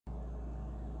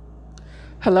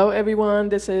Hello everyone,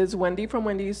 this is Wendy from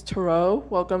Wendys Tarot.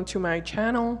 Welcome to my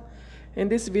channel. In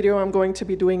this video, I'm going to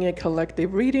be doing a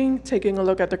collective reading, taking a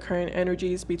look at the current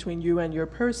energies between you and your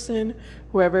person,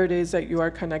 whoever it is that you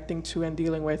are connecting to and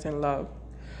dealing with in love.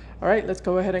 All right, let's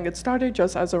go ahead and get started.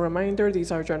 Just as a reminder,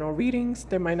 these are general readings.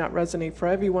 They might not resonate for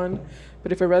everyone,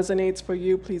 but if it resonates for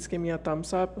you, please give me a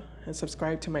thumbs up and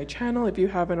subscribe to my channel if you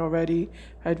haven't already.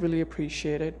 I'd really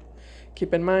appreciate it.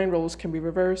 Keep in mind, roles can be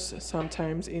reversed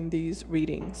sometimes in these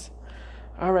readings.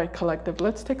 All right, collective,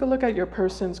 let's take a look at your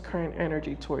person's current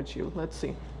energy towards you. Let's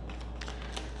see.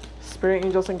 Spirit,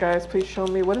 angels, and guides, please show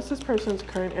me, what is this person's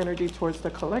current energy towards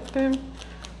the collective,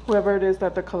 whoever it is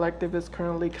that the collective is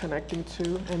currently connecting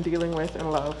to and dealing with in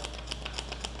love.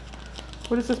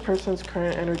 What is this person's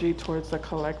current energy towards the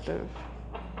collective?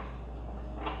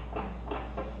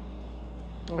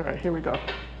 All right, here we go.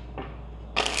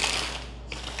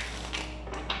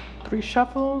 3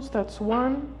 shuffles, that's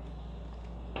 1.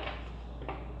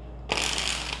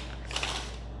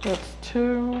 That's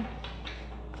 2.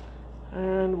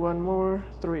 And 1 more,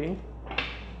 3.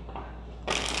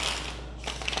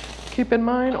 Keep in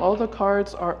mind, all the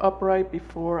cards are upright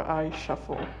before I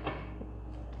shuffle.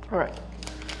 All right.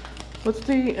 What's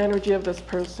the energy of this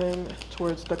person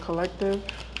towards the collective?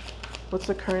 What's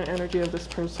the current energy of this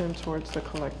person towards the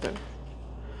collective?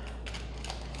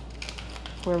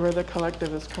 Whoever the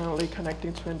collective is currently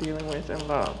connecting to and dealing with in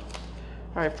love.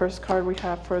 All right, first card we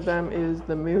have for them is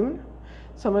the Moon.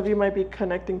 Some of you might be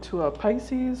connecting to a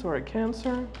Pisces or a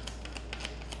Cancer.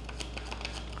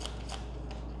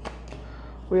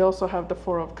 We also have the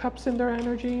Four of Cups in their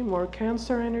energy, more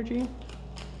Cancer energy.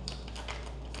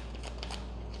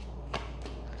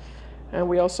 And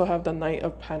we also have the Knight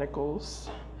of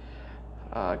Pentacles.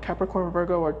 Capricorn,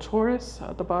 Virgo, or Taurus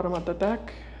at the bottom of the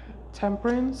deck.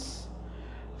 Temperance.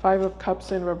 5 of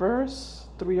Cups in reverse,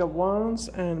 3 of Wands,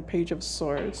 and Page of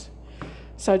Swords.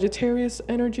 Sagittarius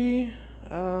energy,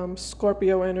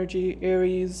 Scorpio energy,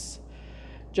 Aries,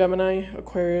 Gemini,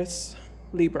 Aquarius,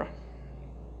 Libra.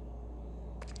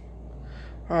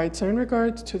 All right, so in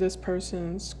regards to this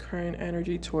person's current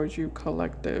energy towards you,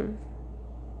 collective.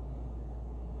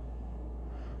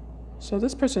 So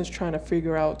this person's trying to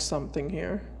figure out something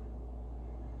here.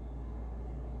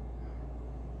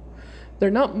 They're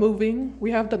not moving.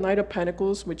 We have the Knight of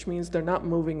Pentacles, which means they're not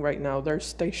moving right now. They're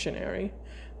stationary.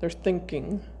 They're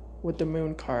thinking with the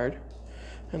Moon card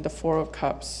and the Four of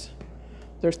Cups.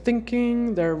 They're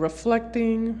thinking, they're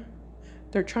reflecting.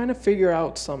 They're trying to figure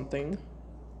out something.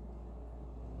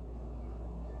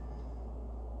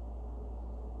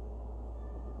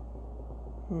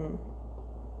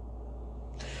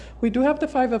 We do have the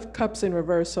 5 of Cups in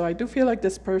reverse, so I do feel like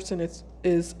this person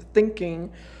is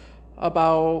thinking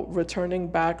about returning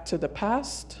back to the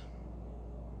past,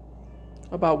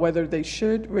 about whether they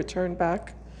should return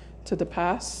back to the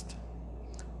past.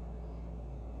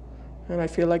 And I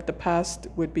feel like the past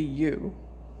would be you,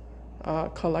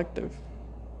 collective.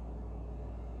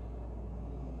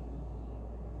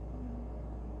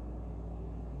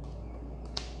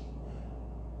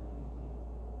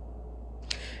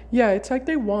 Yeah, it's like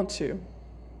they want to.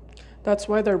 That's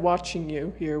why they're watching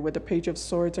you here with the Page of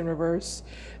Swords in reverse.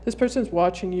 This person's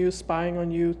watching you, spying on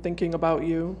you, thinking about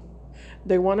you.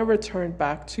 They want to return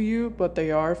back to you, but they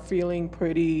are feeling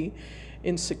pretty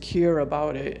insecure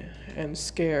about it and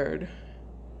scared.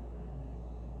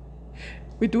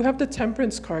 We do have the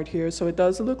Temperance card here, so it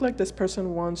does look like this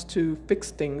person wants to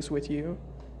fix things with you.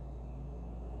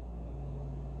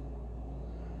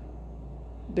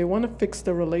 They want to fix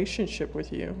the relationship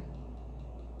with you.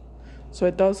 So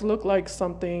it does look like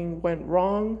something went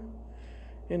wrong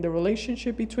in the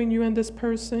relationship between you and this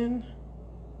person.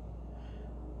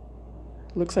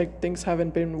 Looks like things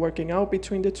haven't been working out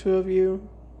between the two of you.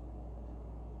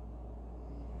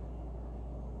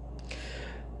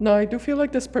 Now, I do feel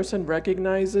like this person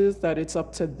recognizes that it's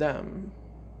up to them.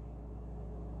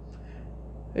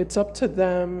 It's up to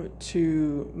them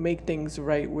to make things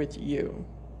right with you.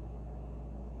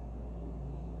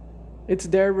 It's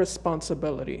their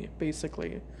responsibility,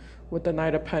 basically, with the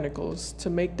Knight of Pentacles, to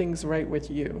make things right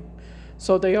with you.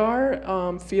 So they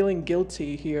are feeling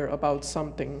guilty here about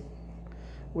something.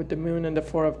 With the Moon and the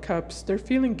Four of Cups, they're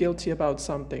feeling guilty about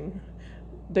something.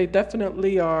 They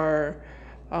definitely are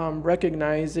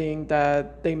recognizing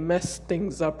that they messed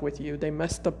things up with you. They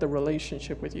messed up the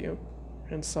relationship with you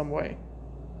in some way.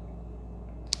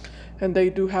 And they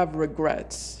do have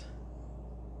regrets.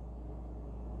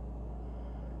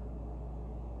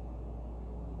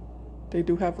 They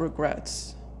do have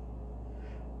regrets.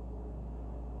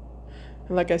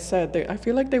 And like I said, I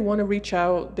feel like they want to reach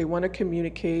out, they want to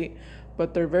communicate,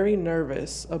 but they're very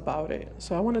nervous about it.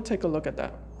 So I want to take a look at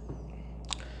that.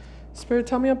 Spirit,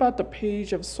 tell me about the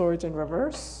Page of Swords in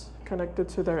reverse, connected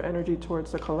to their energy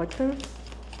towards the collective.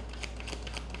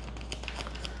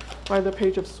 Why the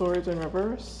Page of Swords in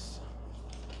reverse?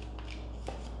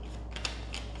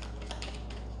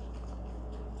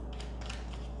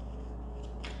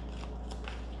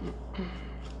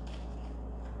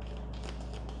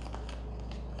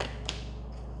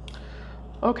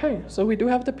 Okay, so we do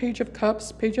have the Page of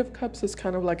Cups. Page of Cups is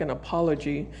kind of like an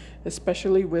apology,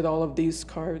 especially with all of these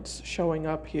cards showing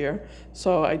up here.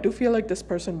 So I do feel like this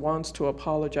person wants to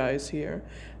apologize here.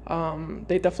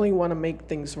 They definitely want to make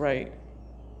things right.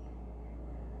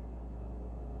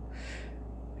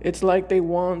 It's like they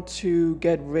want to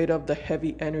get rid of the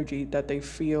heavy energy that they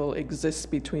feel exists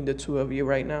between the two of you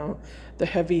right now. The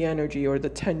heavy energy or the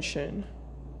tension,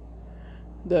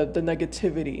 the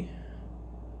negativity.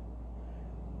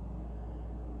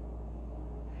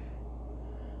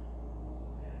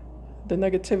 The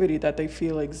negativity that they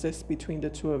feel exists between the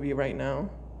two of you right now.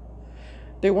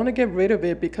 They want to get rid of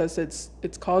it because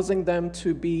it's causing them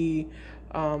to be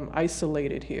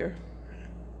isolated here.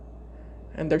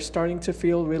 And they're starting to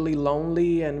feel really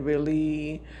lonely and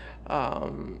really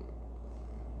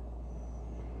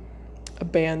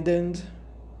abandoned.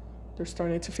 They're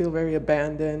starting to feel very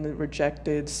abandoned,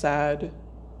 rejected, sad.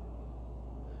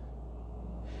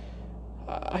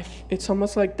 It's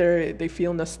almost like they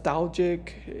feel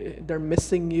nostalgic. They're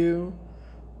missing you.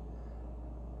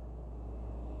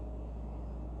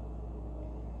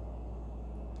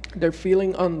 They're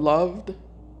feeling unloved.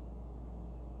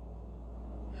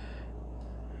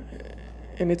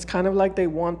 And it's kind of like they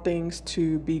want things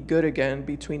to be good again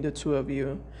between the two of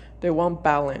you. They want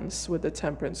balance with the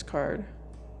Temperance card.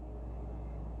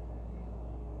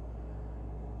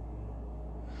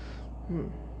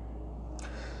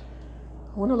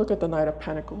 I want to look at the Knight of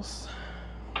Pentacles.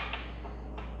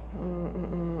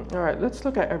 All right, let's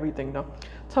look at everything now.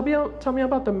 Tell me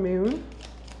about the Moon.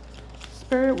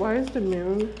 Spirit, why is the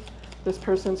Moon this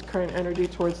person's current energy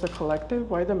towards the collective?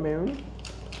 Why the Moon?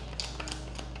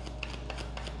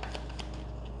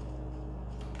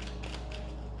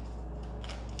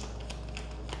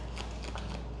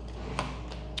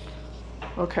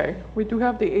 Okay, we do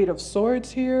have the Eight of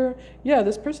Swords here. Yeah,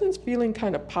 this person's feeling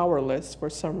kind of powerless for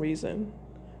some reason.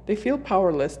 They feel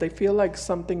powerless. They feel like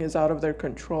something is out of their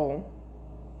control.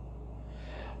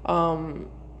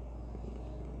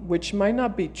 Which might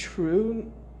not be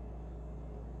true.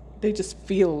 They just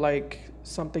feel like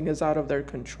something is out of their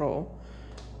control.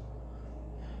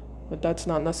 But that's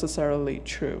not necessarily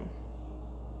true.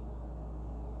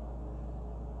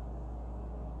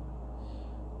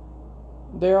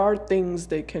 There are things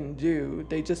they can do.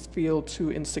 They just feel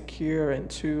too insecure and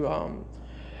too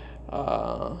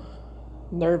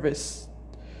nervous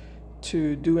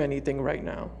to do anything right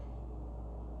now.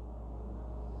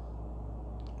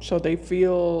 So they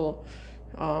feel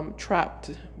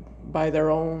trapped by their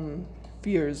own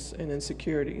fears and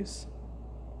insecurities.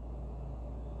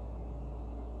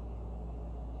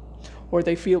 Or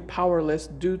they feel powerless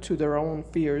due to their own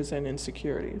fears and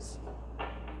insecurities.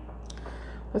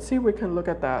 Let's see if we can look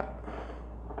at that,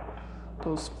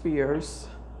 those fears.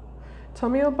 Tell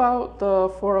me about the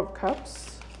Four of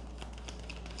Cups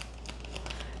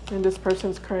and this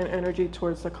person's current energy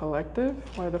towards the collective.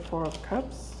 Why the Four of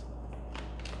Cups?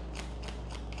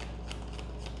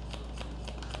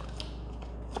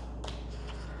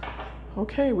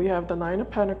 Okay, we have the Nine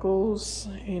of Pentacles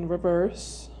in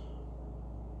reverse.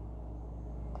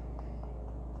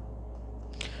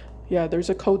 Yeah, there's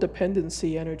a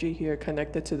codependency energy here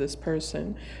connected to this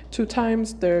person. 2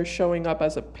 times they're showing up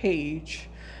as a page.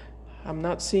 I'm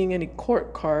not seeing any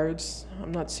court cards.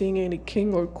 I'm not seeing any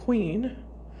king or queen.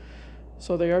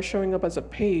 So they are showing up as a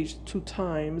page 2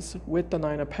 times with the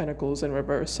Nine of Pentacles in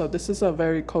reverse. So this is a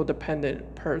very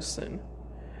codependent person.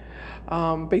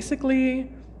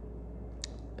 Basically,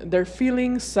 they're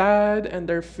feeling sad and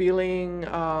they're feeling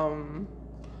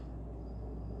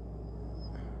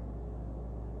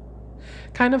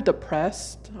kind of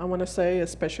depressed, I want to say,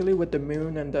 especially with the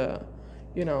Moon and the,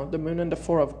 the Moon and the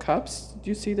Four of Cups. Do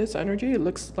you see this energy? It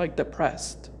looks like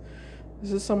depressed.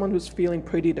 This is someone who's feeling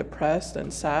pretty depressed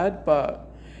and sad,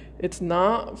 but it's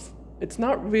not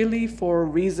really for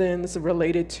reasons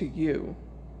related to you,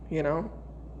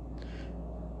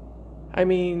 I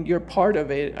mean, you're part of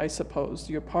it, I suppose.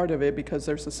 You're part of it because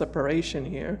there's a separation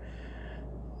here.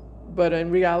 But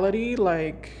in reality,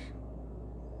 like,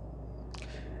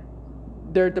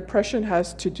 their depression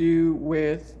has to do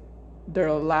with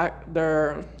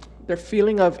their their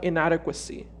feeling of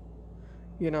inadequacy,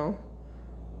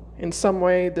 In some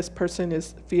way, this person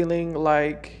is feeling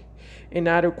like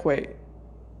inadequate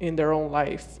in their own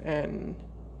life and,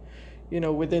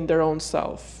 within their own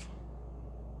self.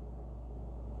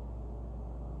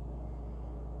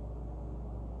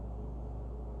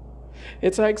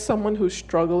 It's like someone who's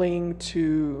struggling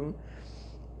to,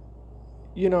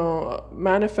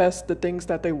 manifest the things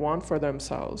that they want for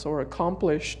themselves or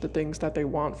accomplish the things that they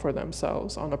want for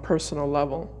themselves on a personal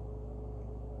level.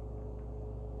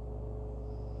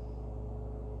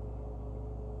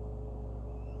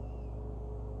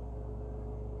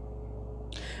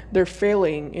 They're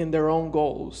failing in their own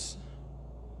goals.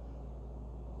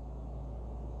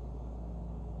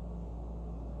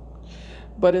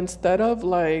 But instead of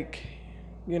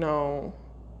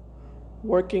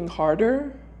working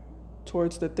harder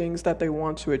towards the things that they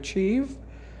want to achieve,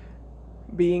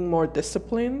 being more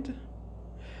disciplined,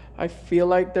 I feel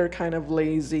like they're kind of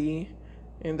lazy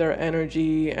in their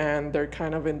energy, and they're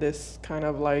kind of in this kind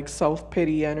of like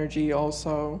self-pity energy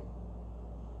also.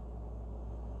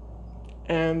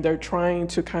 And they're trying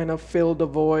to kind of fill the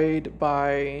void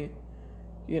by,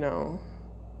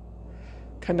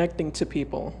 connecting to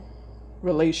people,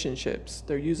 relationships.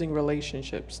 They're using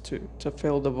relationships to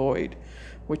fill the void,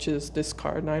 which is this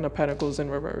card, Nine of Pentacles in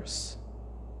reverse.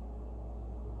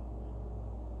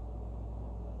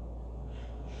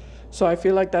 So I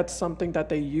feel like that's something that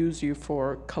they use you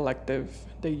for, collective.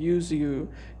 They use you,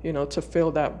 to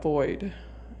fill that void,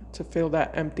 to fill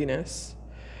that emptiness.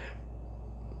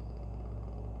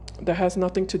 That has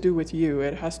nothing to do with you.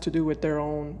 It has to do with their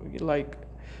own,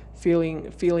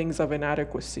 feelings of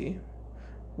inadequacy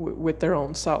with their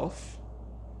own self.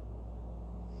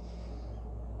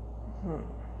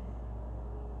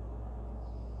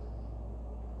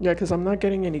 Yeah, because I'm not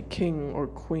getting any king or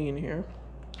queen here.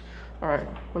 All right,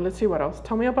 well, let's see what else.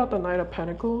 Tell me about the Knight of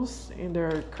Pentacles in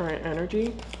their current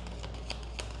energy.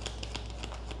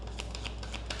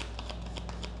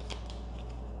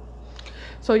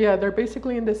 So yeah, they're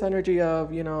basically in this energy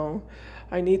of,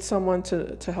 I need someone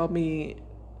to help me,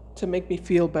 to make me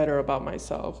feel better about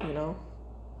myself,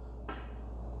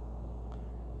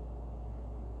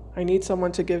 I need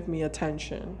someone to give me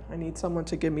attention. I need someone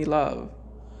to give me love.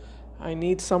 I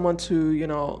need someone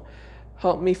to,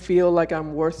 help me feel like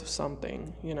I'm worth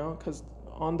something, because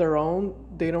on their own,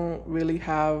 they don't really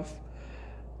have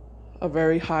a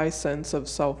very high sense of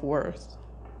self-worth.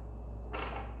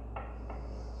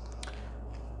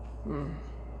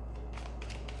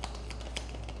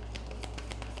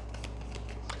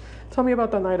 Tell me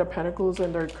about the Knight of Pentacles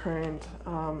and their current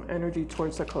energy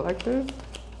towards the collective.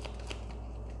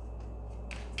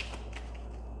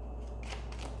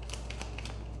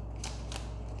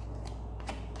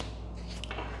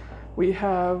 We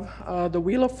have the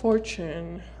Wheel of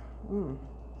Fortune.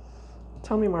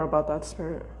 Tell me more about that,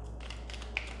 Spirit.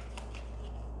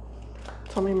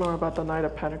 Tell me more about the Knight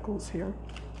of Pentacles here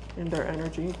in their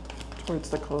energy towards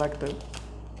the collective.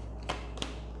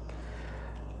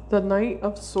 The Knight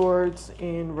of Swords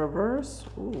in reverse.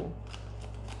 Ooh,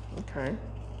 okay.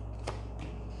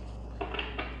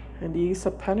 And the Ace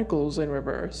of Pentacles in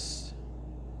reverse.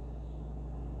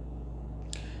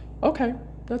 Okay,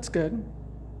 that's good.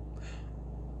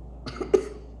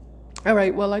 All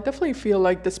right, well, I definitely feel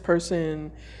like this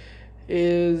person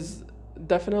is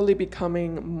definitely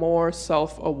becoming more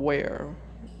self-aware.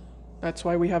 That's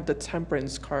why we have the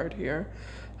Temperance card here.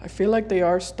 I feel like they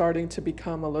are starting to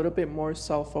become a little bit more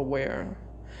self-aware,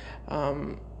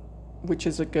 which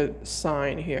is a good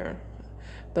sign here.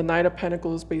 The Knight of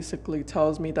Pentacles basically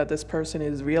tells me that this person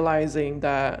is realizing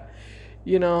that,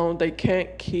 they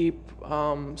can't keep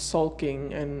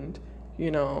sulking and,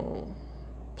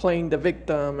 playing the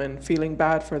victim and feeling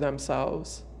bad for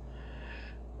themselves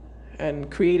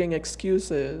and creating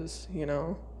excuses,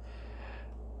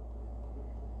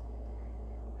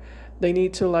 They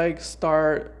need to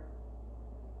start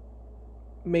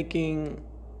making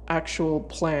actual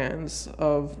plans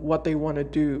of what they want to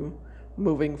do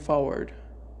moving forward.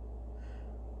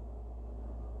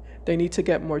 They need to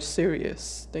get more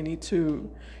serious. They need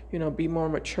to, be more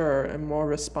mature and more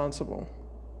responsible.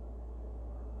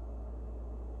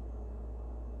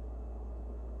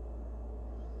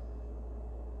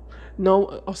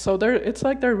 So it's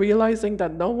like they're realizing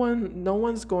that no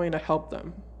one's going to help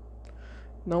them.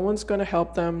 No one's going to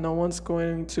help them. No one's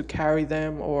going to carry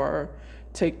them or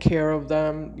take care of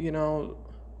them.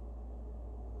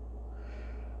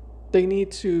 They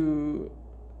need to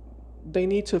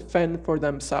fend for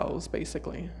themselves,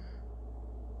 basically.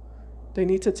 They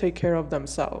need to take care of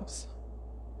themselves.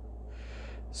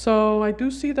 So I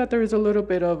do see that there is a little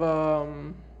bit of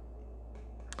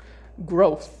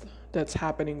growth that's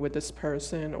happening with this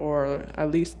person, or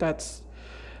at least that's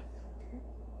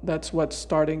what's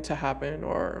starting to happen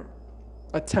or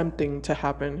attempting to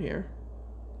happen here.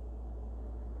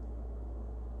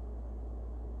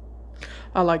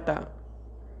 I like that.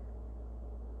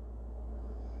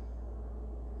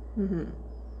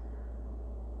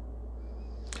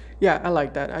 Yeah, I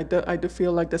like that. I do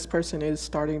feel like this person is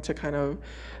starting to kind of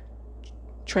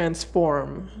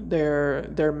transform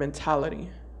their mentality.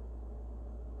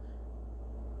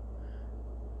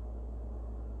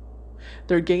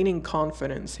 They're gaining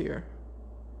confidence here.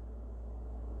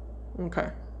 Okay.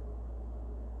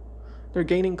 They're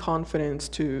gaining confidence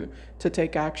to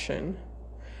take action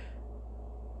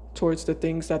towards the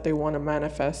things that they want to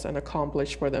manifest and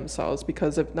accomplish for themselves,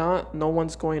 because if not, no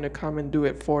one's going to come and do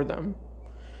it for them.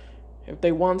 If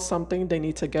they want something, they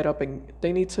need to get up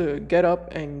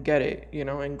and get it, you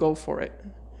know, and go for it.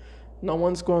 No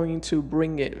one's going to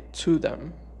bring it to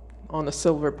them on a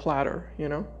silver platter, you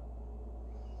know?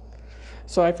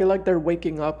 So I feel like they're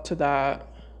waking up to that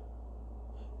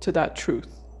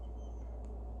truth.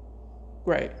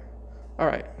 Right. All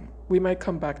right. We might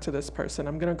come back to this person.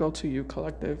 I'm going to go to you,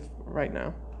 collective, right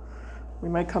now. We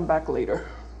might come back later.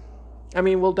 I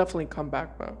mean, we'll definitely come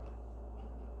back, but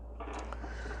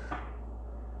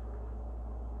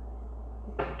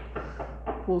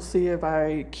we'll see if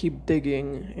I keep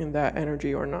digging in that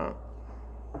energy or not.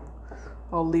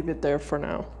 I'll leave it there for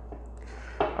now.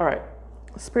 All right.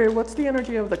 Spirit, what's the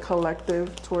energy of the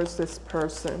collective towards this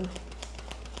person?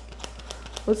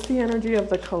 What's the energy of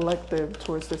the collective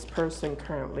towards this person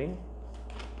currently?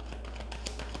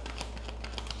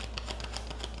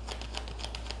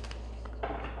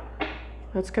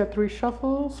 Let's get 3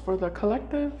 shuffles for the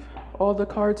collective. All the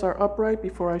cards are upright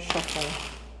before I shuffle.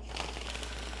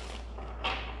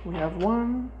 We have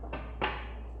 1,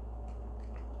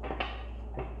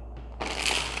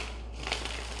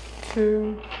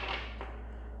 2,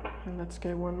 and let's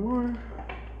get 1 more.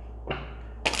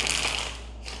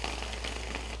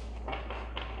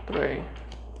 3.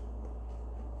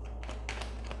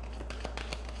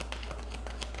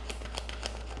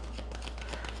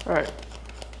 All right.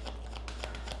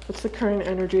 What's the current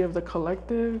energy of the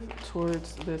collective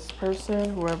towards this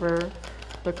person, whoever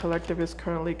the collective is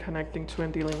currently connecting to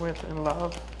and dealing with in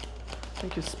love?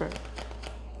 Thank you, Spirit.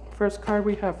 First card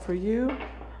we have for you.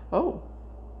 Oh,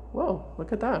 whoa,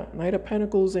 look at that. Knight of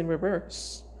Pentacles in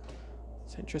reverse.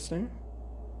 It's interesting.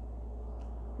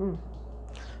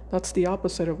 That's the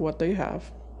opposite of what they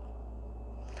have.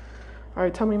 All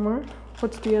right, tell me more.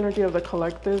 What's the energy of the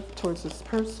collective towards this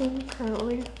person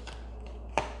currently?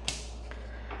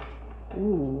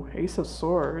 Ooh, Ace of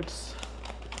Swords.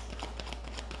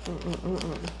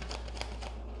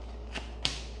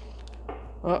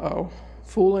 Uh-oh.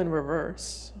 Fool in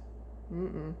reverse.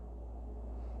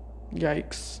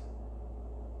 Yikes.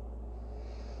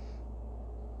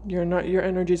 Your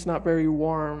energy's not very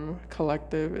warm,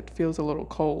 collective. It feels a little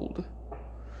cold.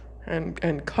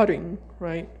 And cutting,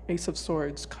 right? Ace of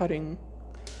Swords, cutting.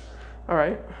 All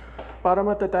right. Bottom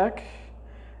of the deck,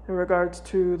 in regards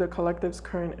to the collective's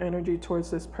current energy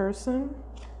towards this person.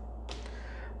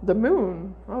 The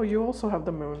Moon. Oh, you also have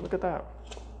the Moon. Look at that.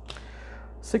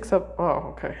 6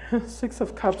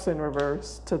 of Cups in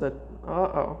reverse to the,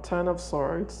 10 of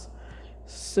Swords.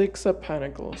 6 of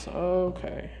Pentacles.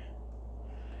 Okay.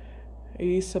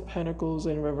 Ace of Pentacles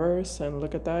in reverse, and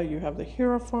look at that, you have the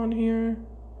Hierophant here.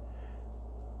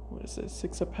 What is it?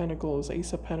 6 of Pentacles,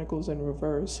 Ace of Pentacles in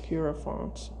reverse,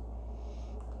 Hierophant.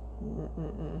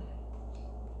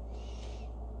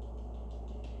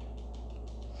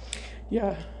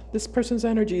 Yeah, this person's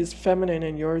energy is feminine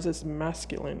and yours is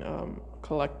masculine,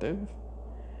 collective.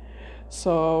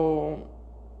 So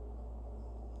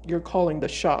you're calling the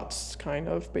shots, kind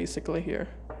of, basically here.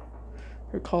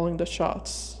 You're calling the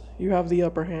shots. You have the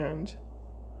upper hand.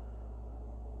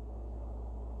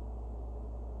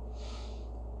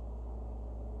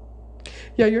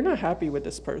 Yeah, you're not happy with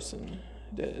this person.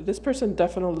 This person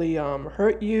definitely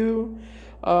hurt you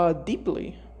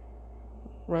deeply,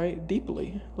 right?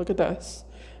 Deeply. Look at this.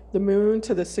 The Moon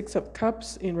to the 6 of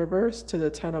Cups in reverse to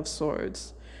the 10 of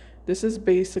Swords. This is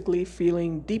basically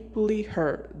feeling deeply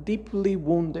hurt, deeply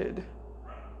wounded,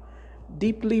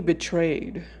 deeply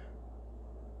betrayed,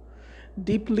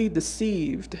 deeply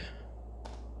deceived.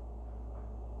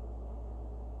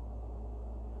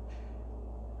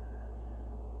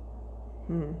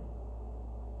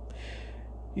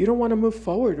 You don't want to move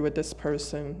forward with this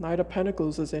person. Knight of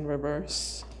Pentacles is in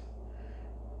reverse.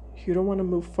 You don't want to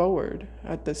move forward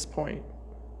at this point.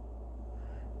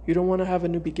 You don't want to have a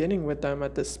new beginning with them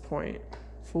at this point.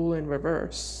 Fool in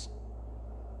reverse.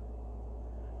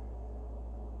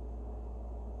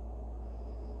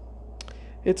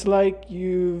 It's like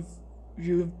you've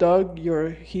dug your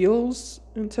heels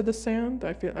into the sand.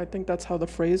 I think that's how the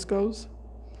phrase goes.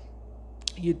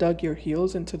 You dug your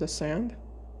heels into the sand.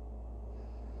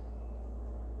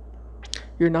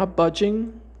 You're not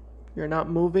budging. You're not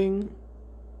moving.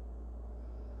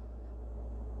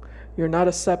 You're not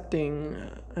accepting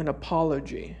an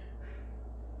apology.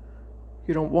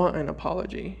 You don't want an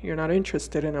apology. You're not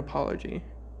interested in an apology.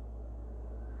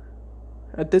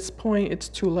 At this point, it's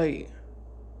too late.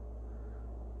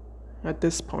 At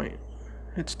this point,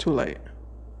 it's too late.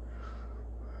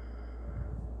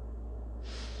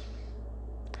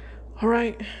 All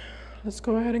right, let's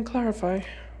go ahead and clarify.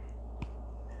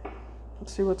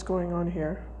 Let's see what's going on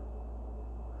here.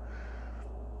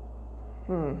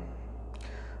 I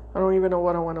don't even know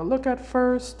what I want to look at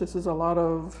first. This is a lot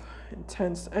of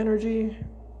intense energy.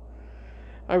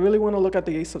 I really want to look at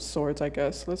the Ace of Swords, I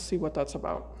guess. Let's see what that's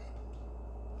about.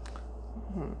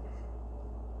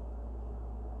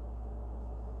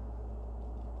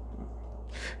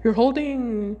 You're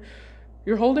holding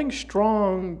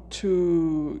strong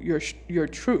to your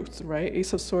truth, right?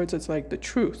 Ace of Swords, it's like the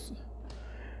truth.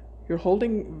 You're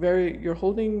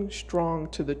holding strong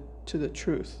to the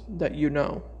truth that you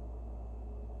know.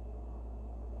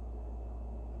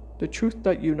 The truth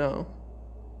that you know.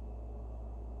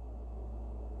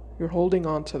 You're holding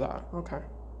on to that. Okay.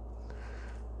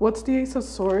 What's the Ace of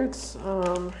Swords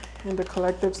in the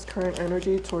collective's current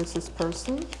energy towards this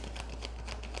person?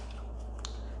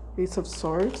 Ace of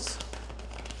Swords.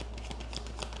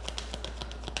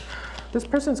 This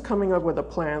person's coming up with a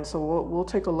plan, so we'll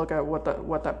take a look at what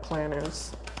that plan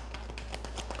is.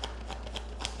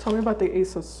 Tell me about the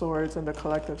Ace of Swords and the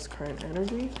collective's current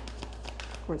energy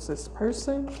towards this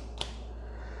person.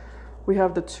 We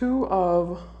have the Two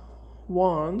of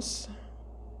Wands.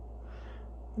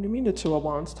 What do you mean the Two of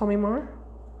Wands? Tell me more.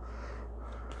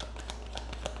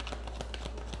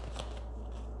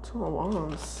 Two of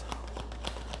Wands.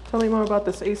 Tell me more about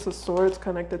this Ace of Swords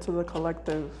connected to the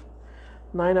collective.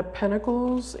 Nine of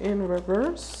Pentacles in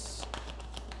reverse.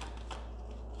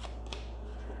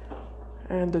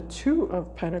 And the Two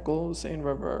of Pentacles in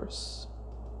reverse.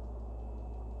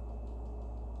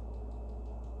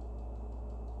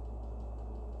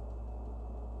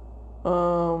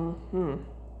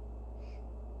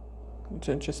 It's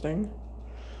interesting.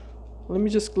 Let me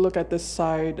just look at this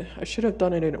side. I should have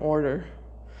done it in order.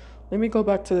 Let me go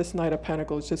back to this Knight of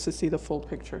Pentacles just to see the full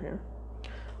picture here.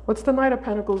 What's the Knight of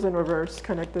Pentacles in reverse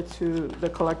connected to the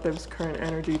collective's current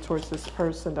energy towards this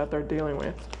person that they're dealing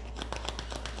with?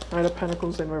 Knight of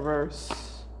Pentacles in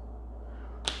reverse.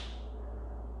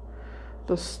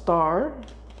 The Star.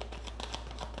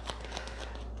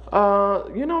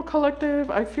 You know, collective,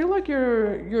 I feel like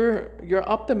you're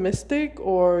optimistic,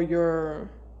 or you're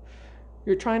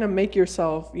trying to make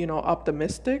yourself, you know,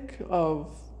 optimistic of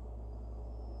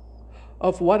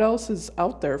what else is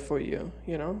out there for you,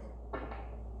 you know?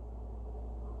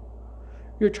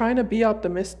 You're trying to be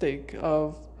optimistic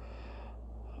of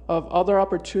other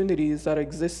opportunities that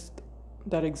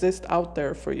exist out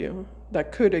there for you,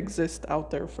 that could exist out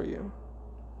there for you.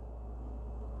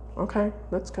 Okay,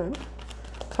 that's good.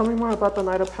 Tell me more about the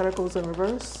Knight of Pentacles in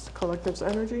reverse, collective's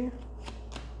energy.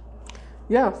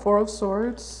 Yeah, Four of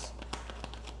Swords.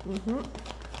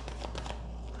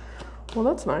 Well,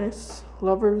 that's nice.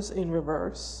 Lovers in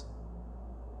reverse.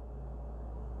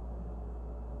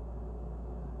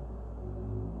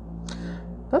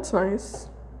 That's nice.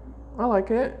 I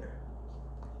like it.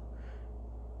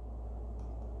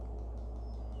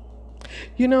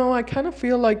 You know, I kind of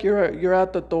feel like you're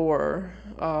at the door.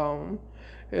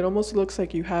 It almost looks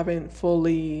like you haven't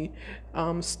fully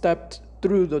stepped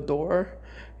through the door.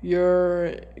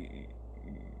 You're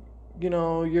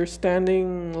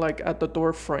standing like at the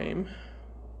door frame,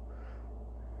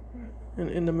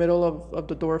 in the middle of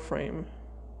the door frame,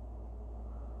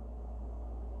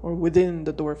 or within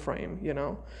the door frame, you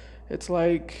know. It's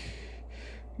like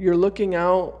you're looking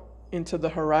out into the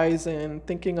horizon,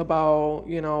 thinking about,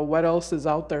 you know, what else is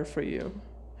out there for you.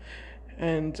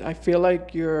 And I feel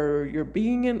like you're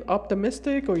being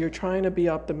optimistic, or you're trying to be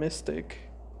optimistic.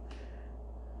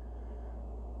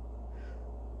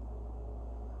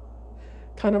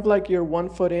 Kind of like you're 1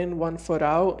 foot in, 1 foot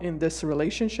out in this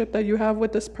relationship that you have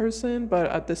with this person, but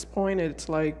at this point it's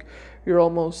like you're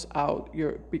almost out.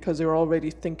 Because you're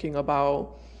already thinking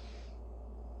about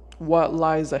what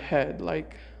lies ahead.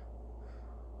 Like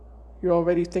you're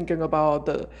already thinking about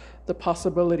the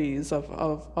possibilities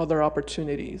of other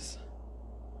opportunities.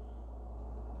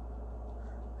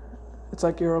 It's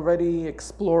like you're already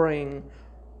exploring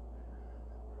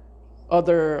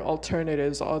other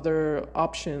alternatives, other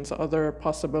options, other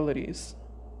possibilities.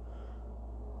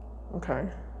 Okay.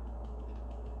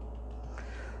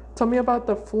 Tell me about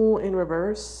the Fool in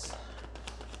reverse,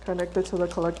 connected to the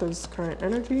collective's current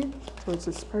energy towards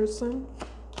this person.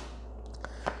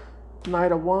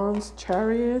 Knight of Wands,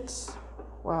 Chariots.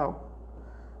 Wow.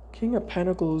 King of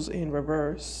Pentacles in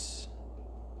reverse.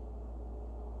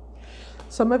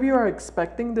 Some of you are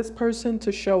expecting this person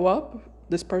to show up,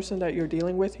 this person that you're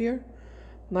dealing with here.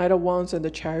 Knight of Wands and the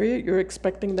Chariot, you're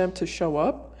expecting them to show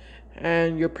up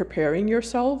and you're preparing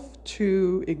yourself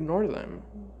to ignore them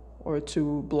or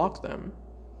to block them.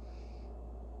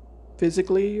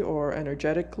 Physically or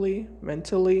energetically,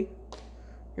 mentally,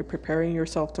 you're preparing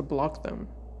yourself to block them.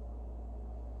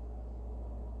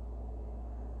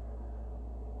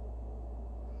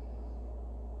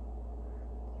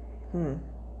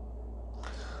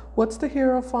 What's the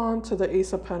Hierophant to the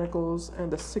Ace of Pentacles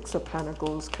and the Six of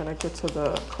Pentacles connected to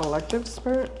the collective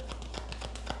spirit?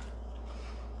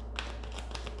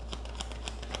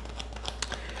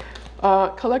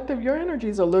 Collective, your energy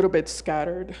is a little bit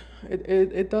scattered.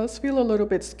 It does feel a little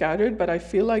bit scattered, but I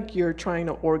feel like you're trying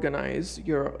to organize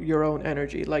your own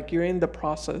energy. Like you're in the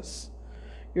process.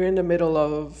 You're in the middle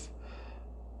of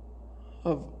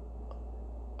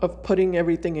putting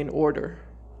everything in order.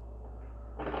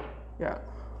 Yeah.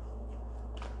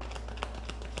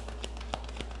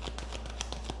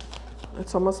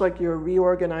 It's almost like you're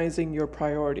reorganizing your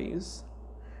priorities.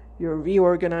 You're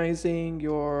reorganizing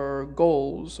your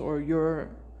goals, or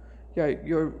you're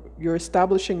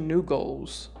establishing new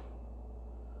goals.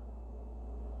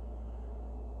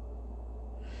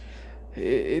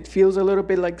 It feels a little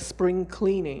bit like spring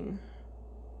cleaning.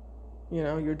 You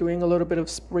know, you're doing a little bit of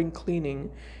spring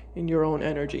cleaning in your own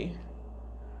energy.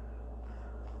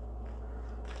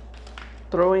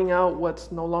 Throwing out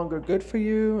what's no longer good for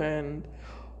you and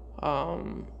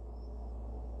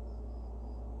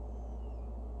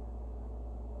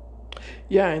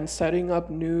yeah, and setting up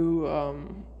new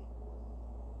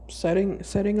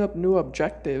setting up new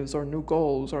objectives or new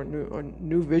goals or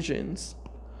new visions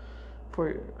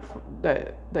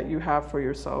that you have for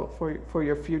yourself, for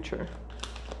your future.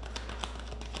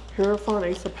 Hierophant,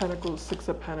 Ace of Pentacles, Six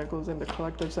of Pentacles in the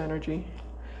collective's energy.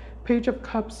 Page of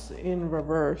Cups in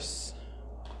reverse.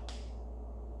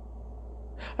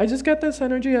 I just get this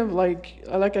energy of like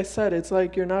I said, it's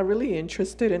like you're not really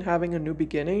interested in having a new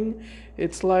beginning.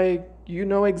 It's like you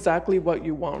know exactly what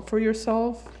you want for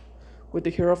yourself with the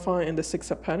Hierophant and the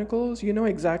Six of Pentacles. You know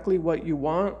exactly what you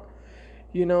want.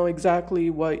 You know exactly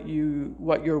what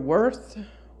you're worth,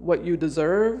 what you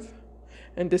deserve.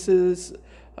 And this is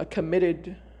a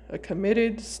committed,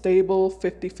 stable,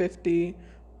 50-50,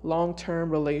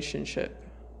 long-term relationship.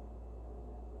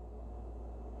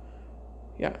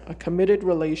 Yeah, a committed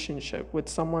relationship with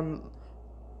someone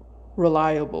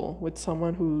reliable, with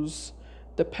someone who's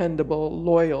dependable,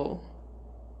 loyal,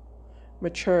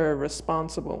 mature,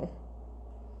 responsible.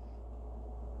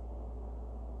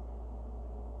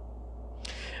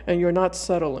 And you're not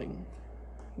settling.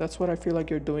 That's what I feel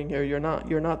like you're doing here. You're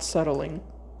not settling.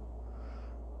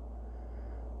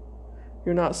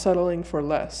 You're not settling for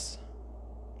less.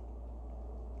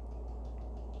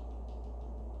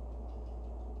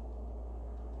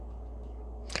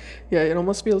 Yeah, it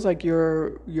almost feels like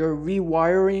you're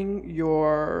rewiring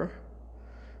your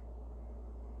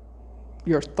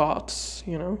thoughts,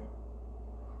 you know?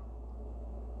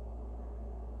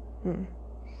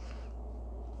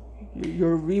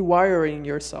 You're rewiring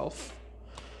yourself.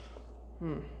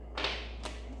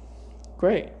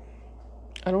 Great.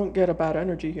 I don't get a bad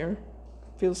energy here.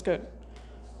 Feels good.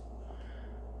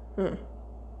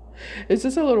 It's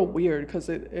just a little weird because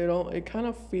it kind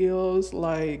of feels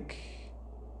like,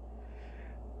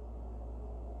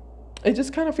 it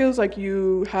just kind of feels like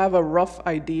you have a rough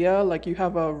idea, like you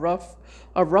have a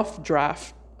rough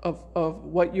draft of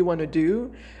what you want to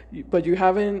do, but you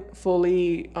haven't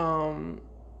fully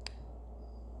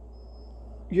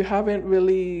you haven't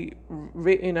really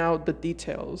written out the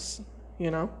details, you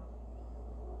know?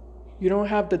 You don't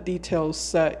have the details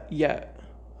set yet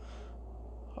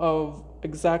of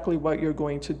exactly what you're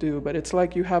going to do, but it's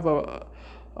like you have a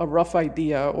rough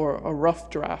idea or a rough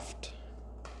draft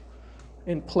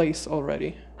in place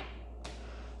already,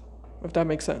 if that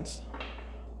makes sense.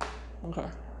 Okay.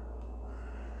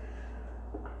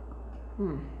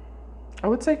 I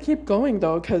would say keep going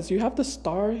though, because you have the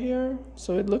Star here,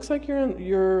 so it looks like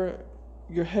you're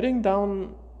heading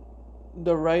down in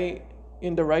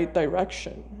the right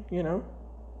direction, you know?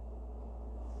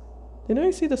 Didn't I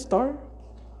see the Star?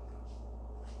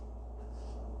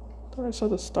 I thought I saw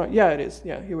the Star. Yeah, it is.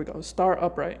 Yeah, here we go. Star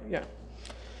upright. Yeah.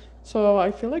 So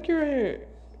I feel like you're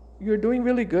doing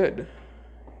really good.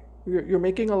 You're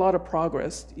making a lot of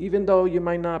progress, even though you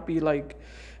might not be like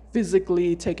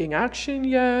physically taking action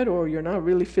yet, or you're not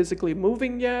really physically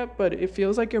moving yet, but it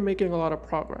feels like you're making a lot of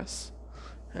progress.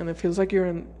 And it feels like you're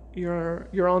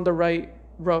on the right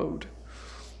road,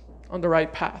 on the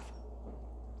right path.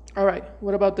 All right,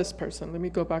 what about this person? Let me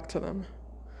go back to them.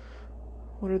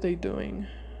 What are they doing?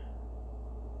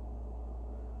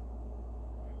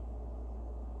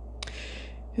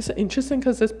 It's interesting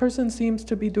because this person seems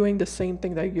to be doing the same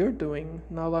thing that you're doing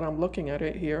now that I'm looking at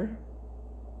it here.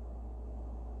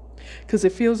 Because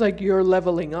it feels like you're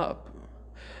leveling up,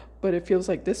 but it feels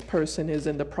like this person is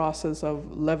in the process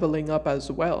of leveling up as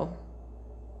well.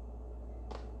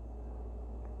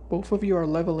 Both of you are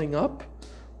leveling up,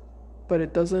 but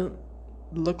it doesn't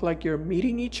look like you're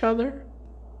meeting each other.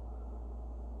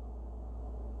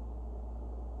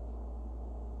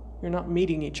 You're not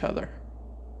meeting each other.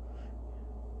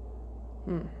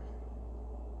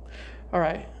 All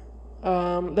right.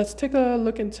 Let's take a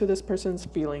look into this person's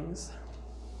feelings.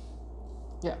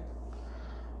 Yeah.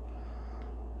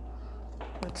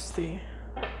 Let's see.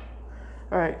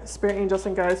 All right, spirit angels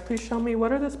and guides, please show me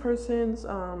what are this person's,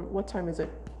 what time is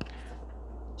it?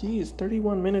 Geez,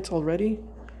 31 minutes already.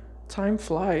 Time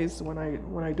flies when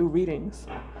I do readings.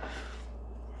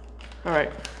 All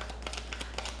right.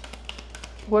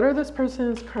 What are this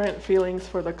person's current feelings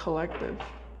for the collective?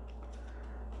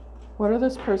 What are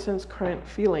this person's current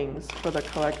feelings for the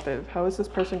collective? How is this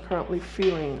person currently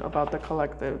feeling about the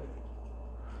collective?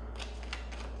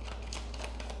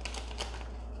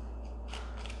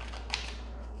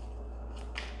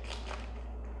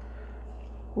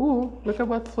 Ooh, look at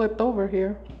what flipped over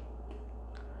here.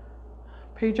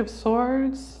 Page of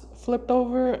Swords flipped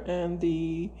over and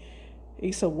the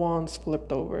Ace of Wands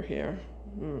flipped over here.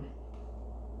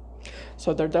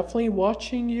 So they're definitely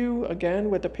watching you. Again,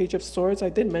 with the Page of Swords, I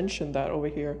did mention that over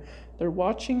here. They're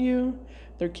watching you.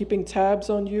 They're keeping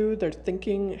tabs on you. They're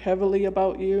thinking heavily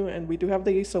about you. And we do have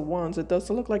the Ace of Wands. It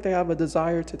does look like they have a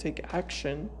desire to take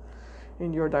action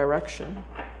in your direction.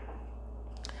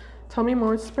 Tell me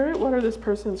more, Spirit. What are this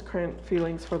person's current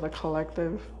feelings for the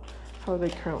collective? How are they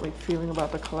currently feeling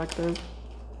about the collective?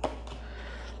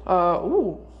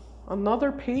 Ooh,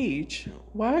 another page.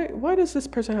 Why does this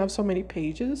person have so many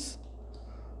pages?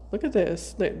 Look at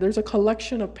this. There's a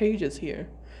collection of pages here.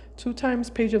 2 times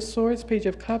Page of Swords, Page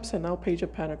of Cups, and now Page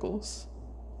of Pentacles.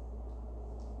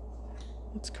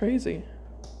 It's crazy.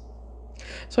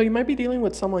 So you might be dealing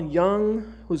with someone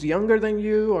young, who's younger than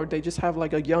you, or they just have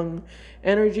like a young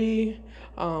energy.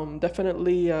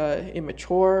 Definitely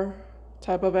immature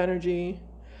type of energy.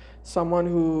 Someone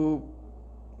who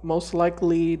most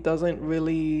likely doesn't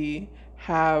really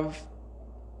have,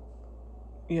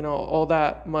 you know, all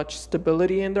that much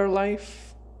stability in their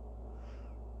life.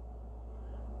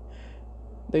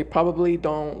 They probably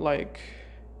don't like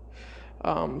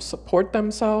support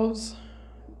themselves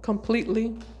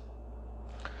completely.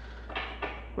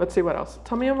 Let's see what else.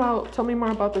 Tell me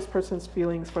more about this person's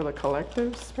feelings for the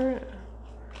collective, Spirit.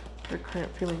 Their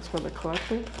current feelings for the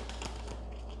collective.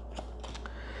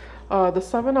 The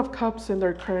 7 of Cups in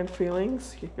their current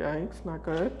feelings. Yikes, not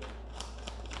good.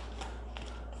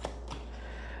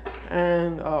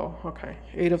 And, oh, okay.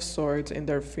 8 of Swords in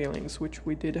their feelings, which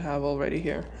we did have already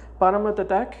here. Bottom of the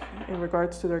deck, in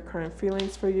regards to their current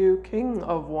feelings for you. King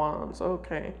of Wands,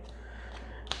 okay.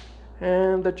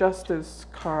 And the Justice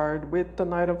card with the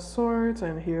Knight of Swords.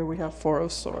 And here we have 4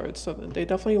 of Swords. So they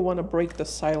definitely want to break the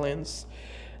silence.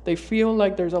 They feel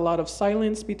like there's a lot of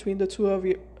silence between the two of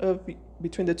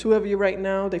you right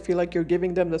now. They feel like you're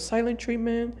giving them the silent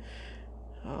treatment.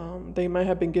 They might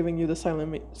have been giving you the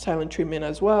silent treatment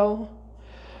as well.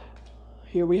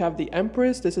 Here we have the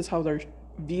Empress. This is how they're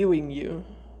viewing you.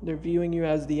 They're viewing you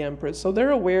as the Empress. So they're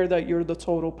aware that you're the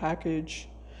total package.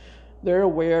 They're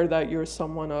aware that you're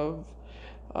someone of,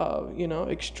 you know,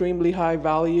 extremely high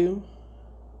value.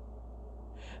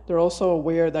 They're also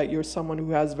aware that you're someone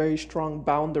who has very strong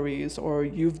boundaries, or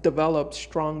you've developed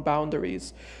strong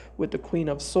boundaries with the Queen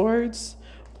of Swords.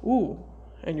 Ooh,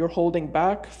 and you're holding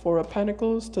back 4 of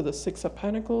Pentacles to the 6 of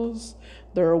Pentacles.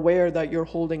 They're aware that you're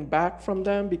holding back from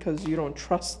them because you don't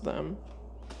trust them.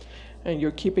 And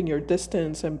you're keeping your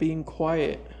distance and being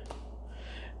quiet.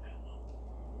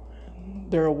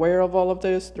 They're aware of all of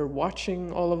this. They're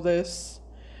watching all of this.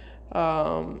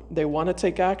 They want to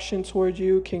take action toward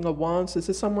you. King of Wands. This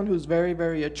is someone who's very,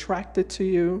 very attracted to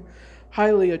you,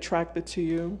 highly attracted to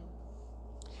you.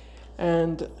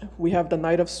 And we have the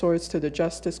Knight of Swords to the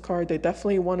Justice card. They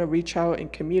definitely want to reach out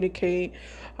and communicate.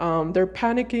 They're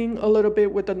panicking a little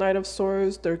bit with the Knight of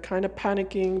Swords. They're kind of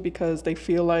panicking because they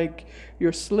feel like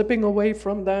you're slipping away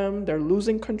from them. They're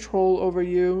losing control over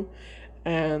you.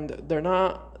 and they're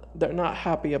not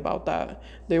happy about that.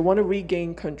 They want to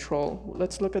regain control.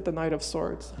 Let's look at the Knight of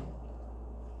Swords.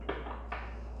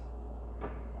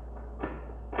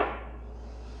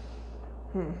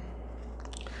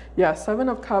 Yeah, Seven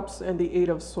of Cups and the Eight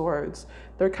of Swords.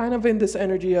 They're kind of in this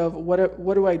energy of what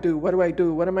do I do? What do I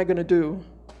do? What am I gonna do?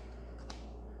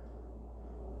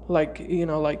 Like, you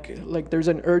know, like there's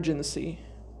an urgency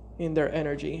in their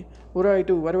energy. What do I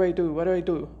do? What do I do? What do I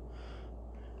do?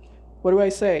 What do I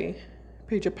say?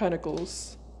 Page of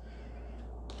Pentacles.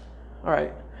 All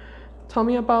right. Tell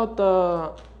me about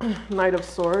the Knight of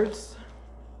Swords.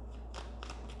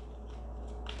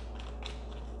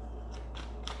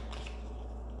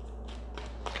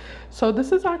 So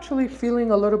this is actually feeling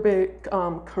a little bit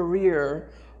career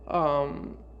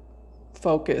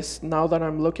focused now that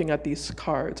I'm looking at these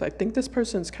cards. I think this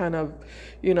person's kind of,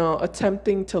 you know,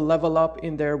 attempting to level up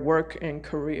in their work and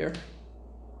career.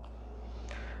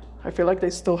 I feel like they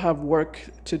still have work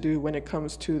to do when it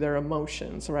comes to their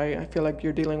emotions, right? I feel like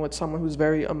you're dealing with someone who's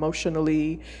very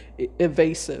emotionally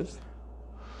evasive.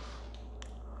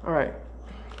 All right.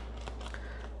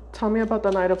 Tell me about the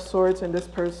Knight of Swords and this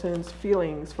person's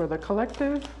feelings for the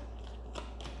collective.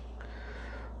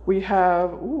 We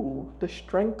have, ooh, the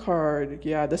Strength card.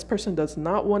 Yeah, this person does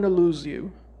not want to lose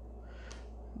you.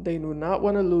 They do not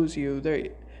want to lose you.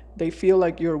 They feel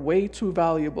like you're way too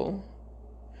valuable.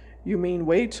 You mean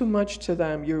way too much to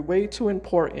them. You're way too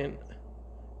important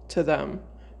to them,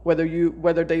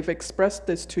 whether they've expressed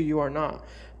this to you or not.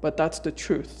 But that's the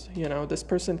truth. You know, this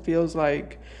person feels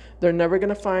like they're never going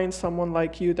to find someone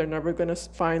like you. They're never going to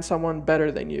find someone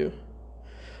better than you.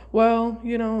 Well,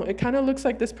 you know, it kind of looks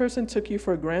like this person took you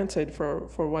for granted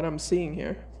for what I'm seeing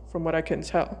here, from what I can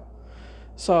tell.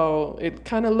 So it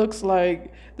kind of looks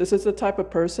like this is the type of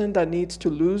person that needs to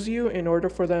lose you in order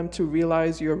for them to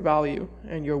realize your value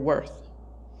and your worth.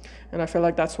 And I feel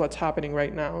like that's what's happening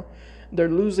right now. They're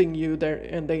losing you there,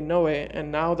 and they know it,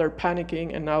 and now they're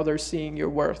panicking, and now they're seeing your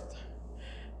worth.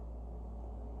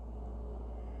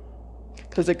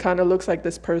 Because it kind of looks like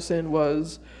this person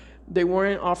they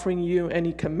weren't offering you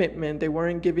any commitment. They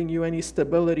weren't giving you any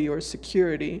stability or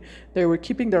security. They were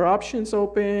keeping their options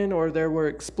open, or they were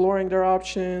exploring their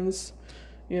options,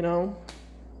 you know.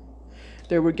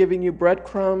 They were giving you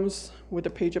breadcrumbs with the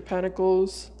Page of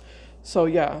Pentacles. So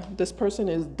yeah, this person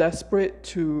is desperate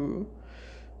to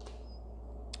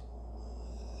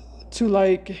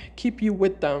like keep you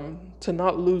with them, to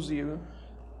not lose you.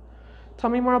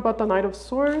 Tell me more about the Knight of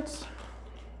Swords.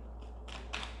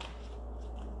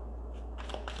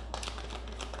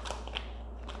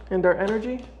 And their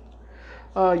energy.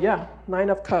 Yeah,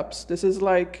 Nine of Cups. This is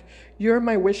like, you're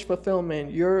my wish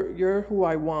fulfillment. You're who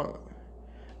I want.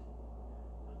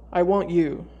 I want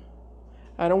you.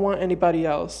 I don't want anybody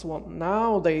else. Well,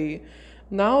 now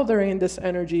they're in this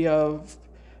energy of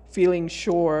feeling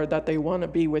sure that they want to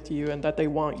be with you and that they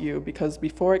want you, because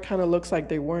before it kind of looks like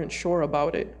they weren't sure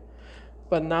about it.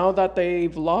 But now that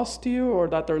they've lost you, or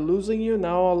that they're losing you,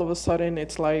 now all of a sudden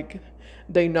it's like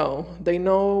they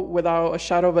know without a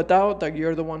shadow of a doubt that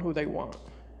you're the one who they want,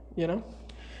 you know?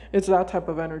 It's that type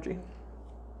of energy.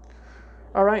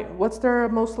 All right, what's their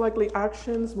most likely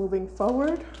actions moving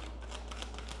forward?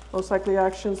 Most likely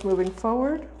actions moving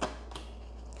forward.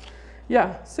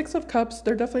 Yeah, Six of Cups,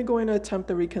 they're definitely going to attempt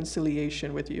a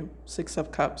reconciliation with you. Six of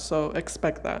Cups, so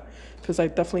expect that. Because I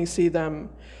definitely see them,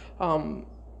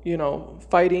 you know,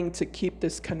 fighting to keep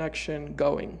this connection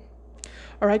going.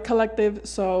 All right, collective,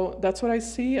 so that's what I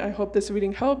see. I hope this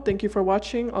reading helped. Thank you for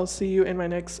watching. I'll see you in my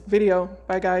next video.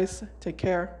 Bye, guys. Take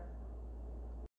care.